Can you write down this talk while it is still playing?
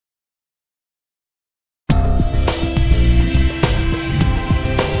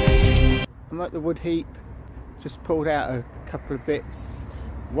I'm at the wood heap, just pulled out a couple of bits.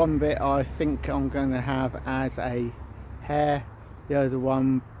 One bit I think I'm going to have as a hare, the other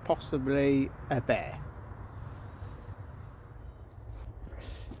one possibly a bear.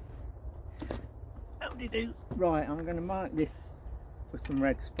 Right, I'm going to mark this with some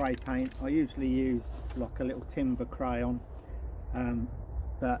red spray paint. I usually use like a little timber crayon,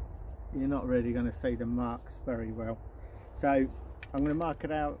 but you're not really going to see the marks very well. So I'm going to mark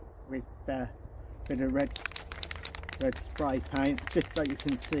it out with a bit of red spray paint, just so you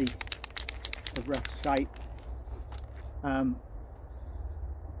can see the rough shape.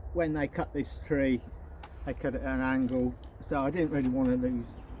 When they cut this tree, they cut it at an angle, so I didn't really want to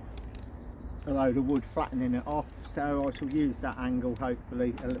lose a load of wood flattening it off, so I shall use that angle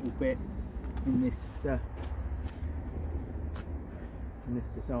hopefully a little bit in this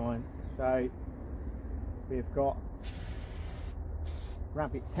design. So we've got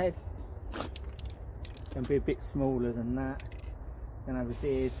rabbit's head, can be a bit smaller than that. Then have his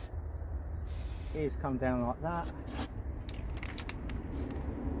ears come down like that.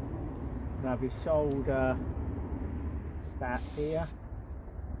 Then have his shoulder about here,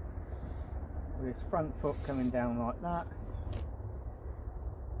 with his front foot coming down like that.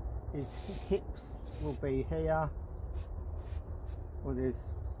 His hips will be here, with his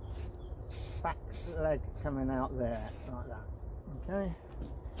back leg coming out there like that. Okay,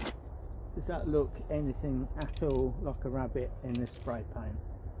 does that look anything at all like a rabbit in this spray paint?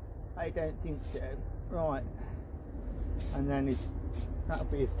 I don't think so. Right, and then that'll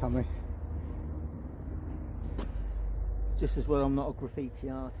be his tummy. Just as well I'm not a graffiti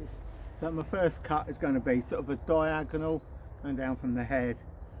artist. So my first cut is going to be sort of a diagonal and down from the head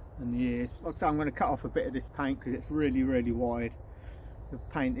and the ears. Like I say, I'm going to cut off a bit of this paint because it's really wide. The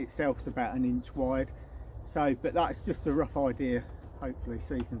paint itself is about 1 inch wide. So, but that's just a rough idea, hopefully,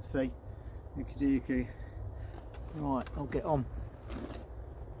 so you can see. Okie dokie. Right, I'll get on.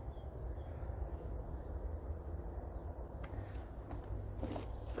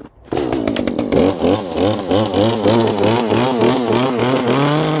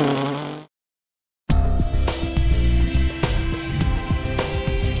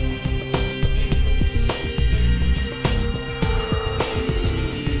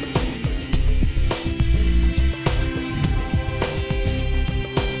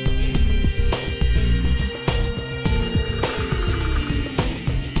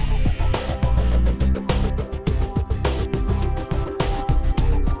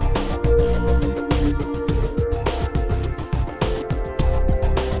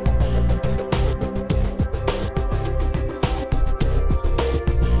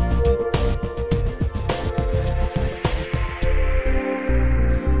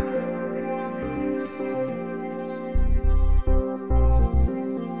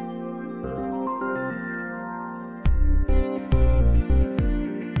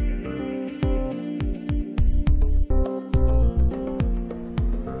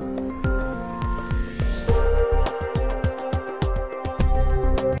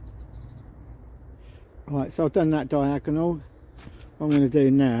 Right, so I've done that diagonal. What I'm going to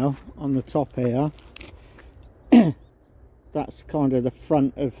do now on the top here, that's kind of the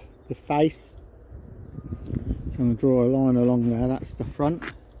front of the face. So I'm going to draw a line along there, that's the front.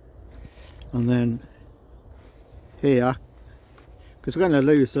 And then here, because we're going to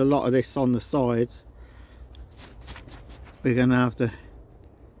lose a lot of this on the sides, we're going to have the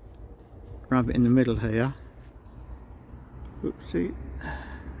rabbit in the middle here. Oopsie.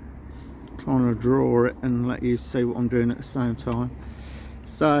 Trying to draw it and let you see what I'm doing at the same time.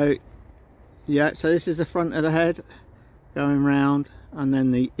 So yeah, so this is the front of the head going round, and then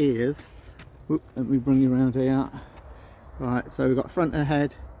the ears. Whoop, let me bring you around here. Right, so we've got front of the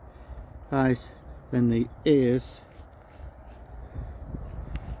head, face, then the ears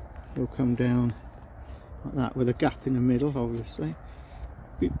will come down like that, with a gap in the middle, obviously.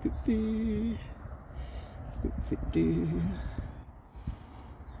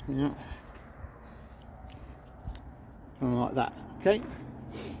 Yeah, like that. Okay,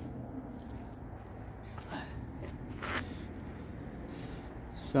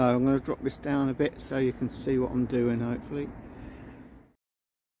 so I'm going to drop this down a bit so you can see what I'm doing, hopefully.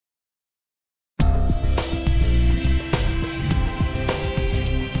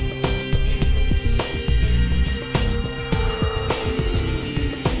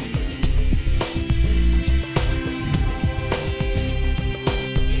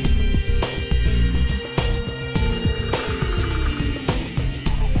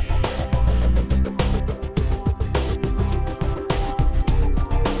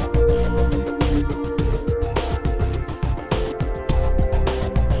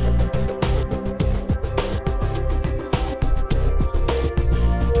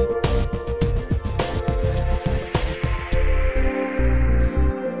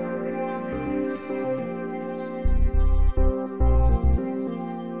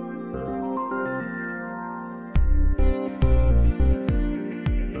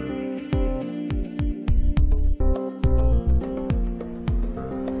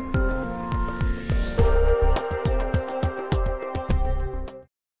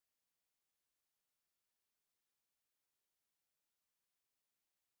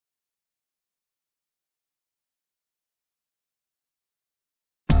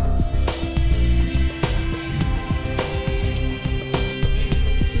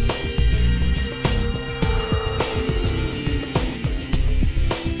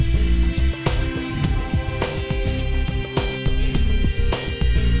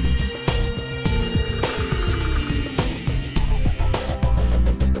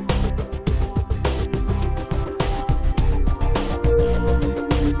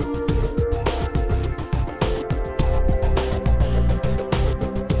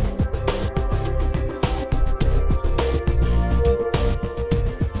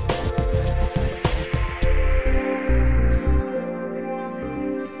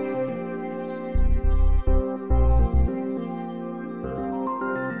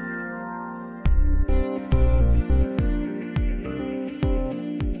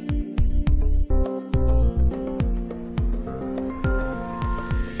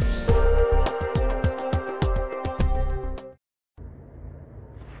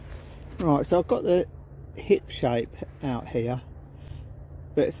 Right, so I've got the hip shape out here,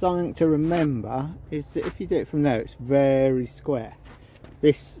 but something to remember is that if you do it from there, it's very square.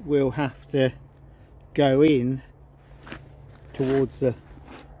 This will have to go in towards the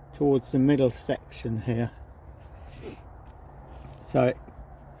middle section here. So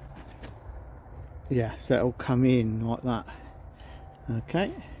yeah, so it'll come in like that.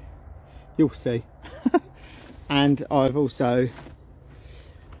 Okay, you'll see. And I've also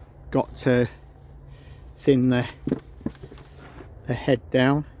got to thin the head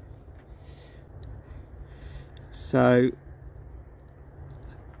down, so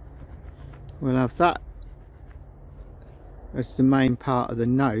we'll have that as the main part of the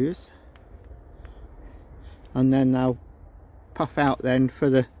nose, and then they'll puff out then for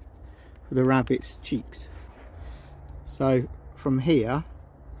the rabbit's cheeks. So from here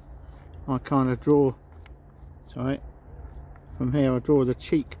I kind of draw, from here I draw the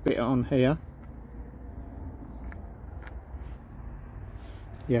cheek bit on here.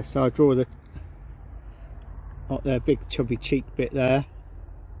 Yeah, so I draw the like their big chubby cheek bit there,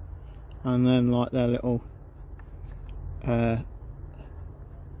 and then like their little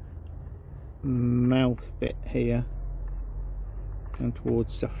mouth bit here and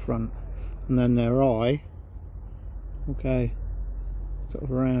towards the front, and then their eye will go sort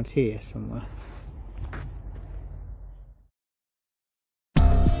of around here somewhere.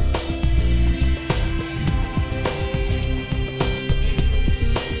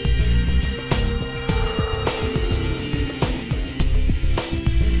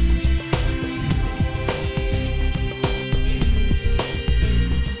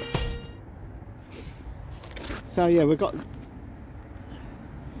 So yeah, we've got the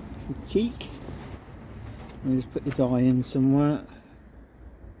cheek. Let me just put this eye in somewhere.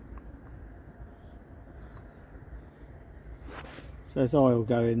 So this eye will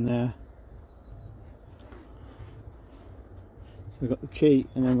go in there. So we've got the cheek,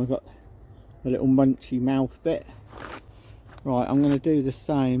 and then we've got the little munchy mouth bit. Right, I'm going to do the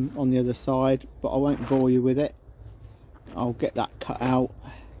same on the other side, but I won't bore you with it. I'll get that cut out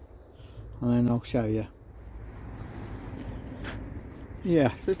and then I'll show you. Yeah,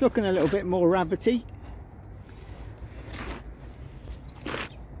 so it's looking a little bit more rabbity.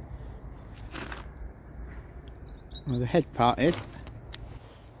 Well, the head part is.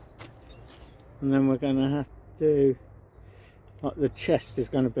 And then we're going to have to do, like the chest is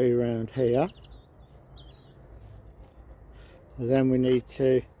going to be around here. And then we need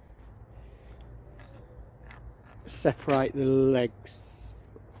to separate the legs,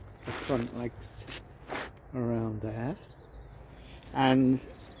 the front legs around there. And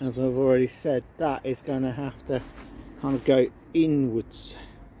as I've already said, that is going to have to kind of go inwards,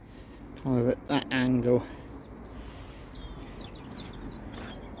 kind of at that angle.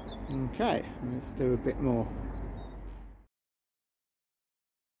 Okay, let's do a bit more.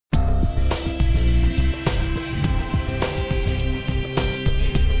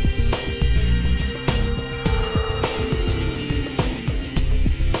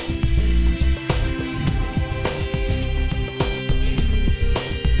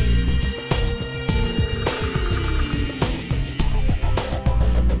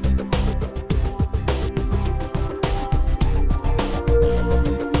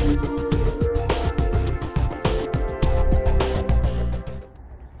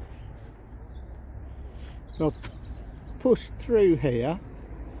 So I've pushed through here,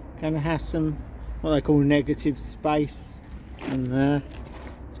 going to have some what they call negative space in there.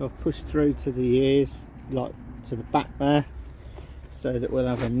 So I've pushed through to the ears, like to the back there, so that we'll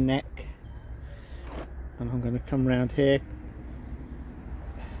have a neck. And I'm going to come around here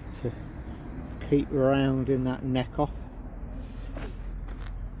to keep rounding that neck off.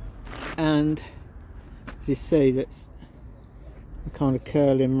 And as you see, that's kind of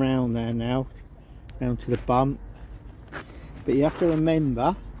curling round there now, down to the bum. But you have to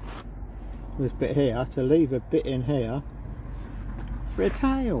remember this bit here to leave a bit in here for a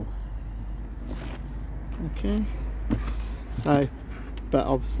tail. Okay, so but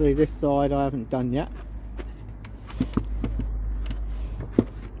obviously this side I haven't done yet.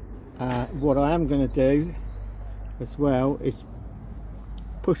 What I am going to do as well is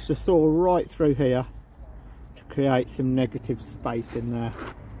push the saw right through here to create some negative space in there.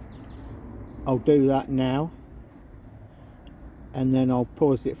 I'll do that now, and then I'll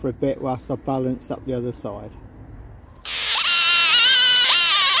pause it for a bit whilst I balance up the other side.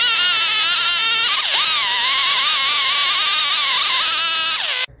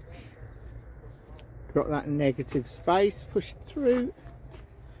 Got that negative space, push it through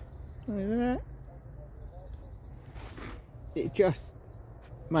like that. It just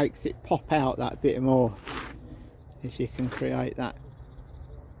makes it pop out that bit more, if you can create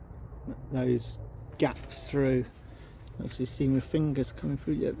those gaps through. Actually see my fingers coming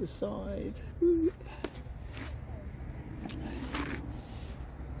through the other side.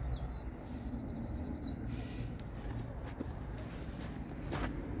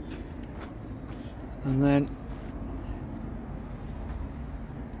 And then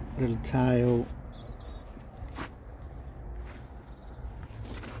little tail.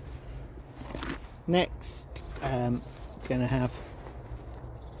 Next, gonna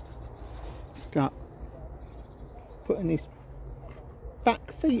start putting his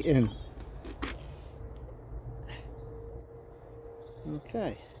back feet in.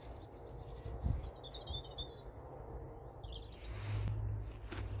 Okay.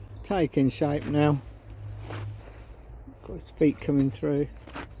 Taking shape now. Got his feet coming through.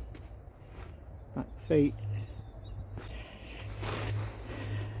 Back feet.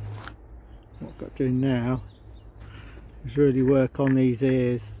 What I've got to do now is really work on these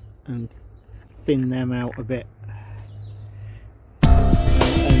ears and thin them out a bit.